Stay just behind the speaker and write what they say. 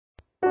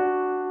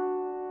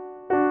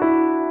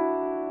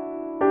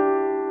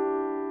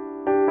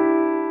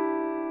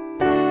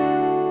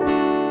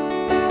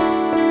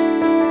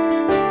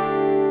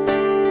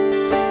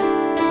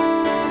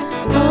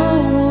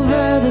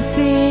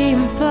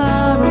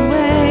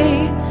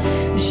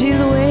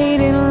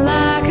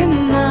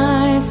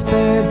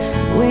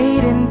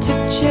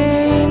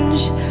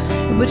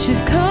but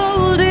she's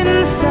cold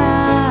inside.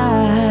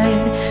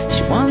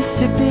 She wants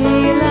to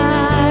be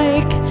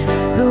like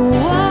the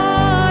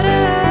water.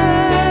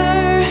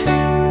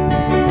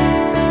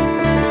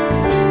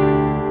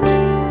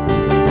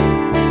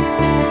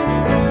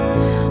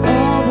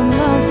 All the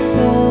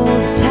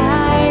muscles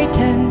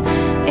tighten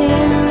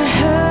in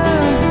her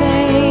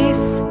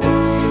face,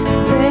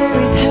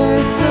 buries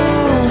her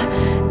soul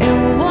in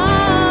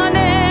one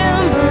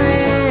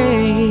embrace.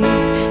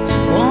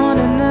 She's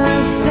wanting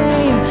the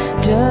same,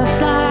 just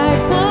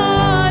like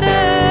water.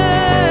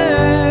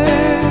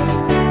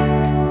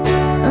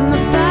 And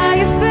the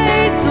fire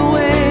fades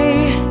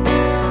away.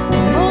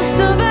 Most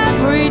of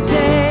every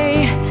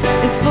day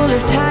is full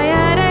of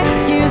tired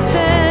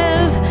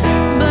excuses,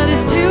 but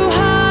it's too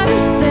hard to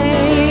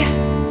say.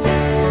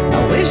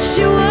 I wish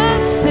you were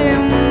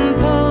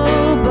simple,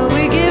 but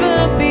we give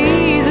up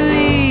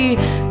easily.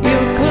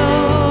 You're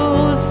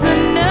close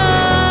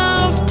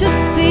enough to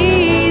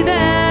see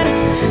that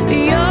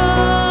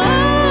you're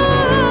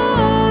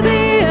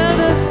the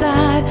other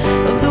side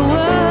of the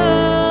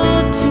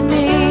world to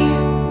me.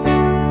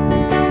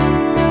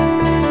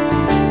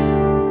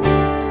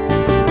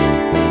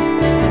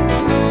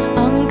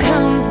 On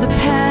comes the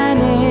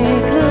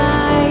panic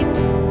light,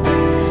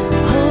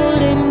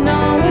 holding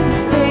on with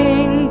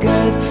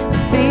fingers and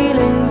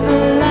feelings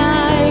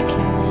alike.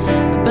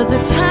 But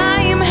the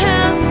time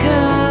has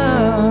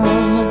come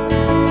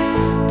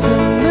to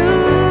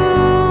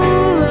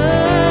move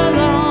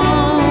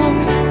along,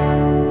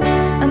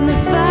 and the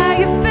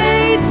fire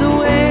fades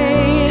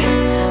away.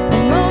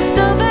 Most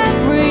of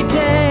every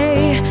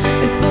day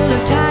is full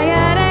of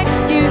tired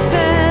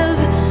excuses,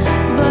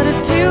 but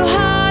it's too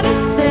hard to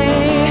say.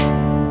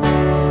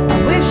 I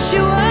wish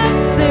you were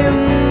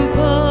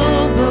simple,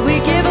 but we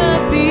give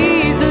up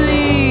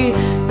easily.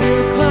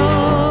 You're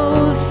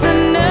close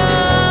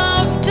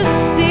enough to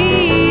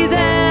see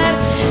that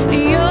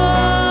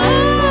you're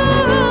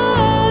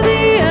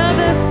the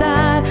other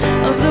side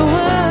of the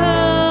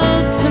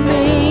world to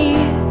me.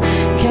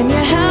 Can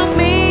you help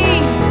me?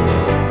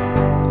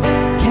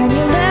 Can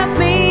you let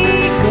me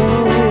go?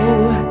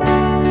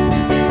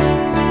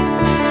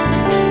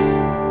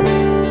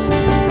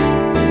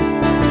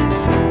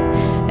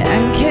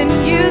 And can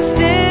you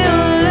still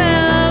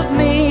love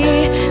me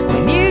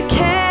when you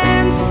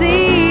can't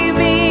see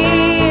me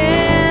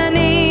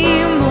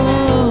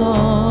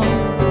anymore?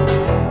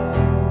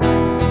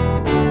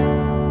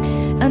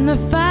 And the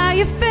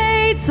fire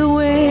fades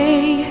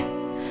away.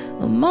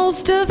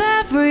 Most of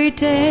every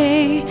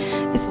day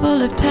is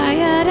full of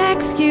tired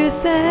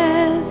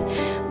excuses,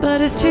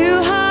 but it's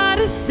too hard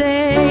to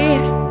say.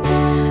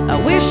 I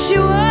wish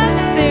you were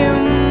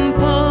simple.